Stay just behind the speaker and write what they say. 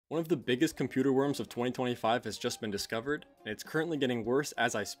One of the biggest computer worms of 2025 has just been discovered, and it's currently getting worse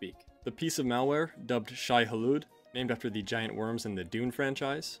as I speak. The piece of malware, dubbed Shai-Hulud, named after the giant worms in the Dune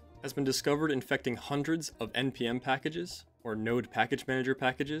franchise, has been discovered infecting hundreds of NPM packages, or Node Package Manager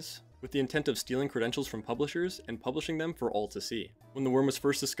packages, with the intent of stealing credentials from publishers and publishing them for all to see. When the worm was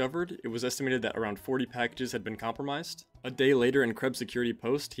first discovered, it was estimated that around 40 packages had been compromised. A day later in Krebs' security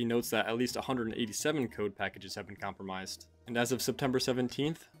post, he notes that at least 187 code packages have been compromised. And as of September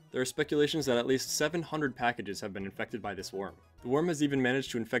 17th, there are speculations that at least 700 packages have been infected by this worm. The worm has even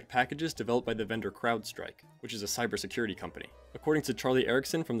managed to infect packages developed by the vendor CrowdStrike, which is a cybersecurity company. According to Charlie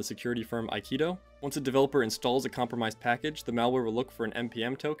Erickson from the security firm Aikido, once a developer installs a compromised package, the malware will look for an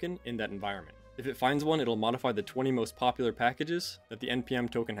NPM token in that environment. If it finds one, it'll modify the 20 most popular packages that the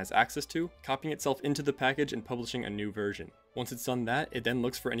NPM token has access to, copying itself into the package and publishing a new version. Once it's done that, it then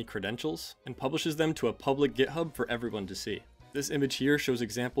looks for any credentials and publishes them to a public GitHub for everyone to see. This image here shows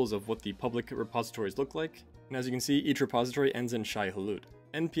examples of what the public repositories look like, and as you can see, each repository ends in Shai-Hulud.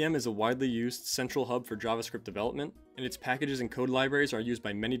 NPM is a widely used central hub for JavaScript development, and its packages and code libraries are used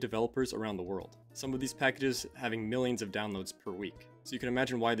by many developers around the world. Some of these packages having millions of downloads per week. So you can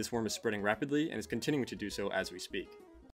imagine why this worm is spreading rapidly and is continuing to do so as we speak.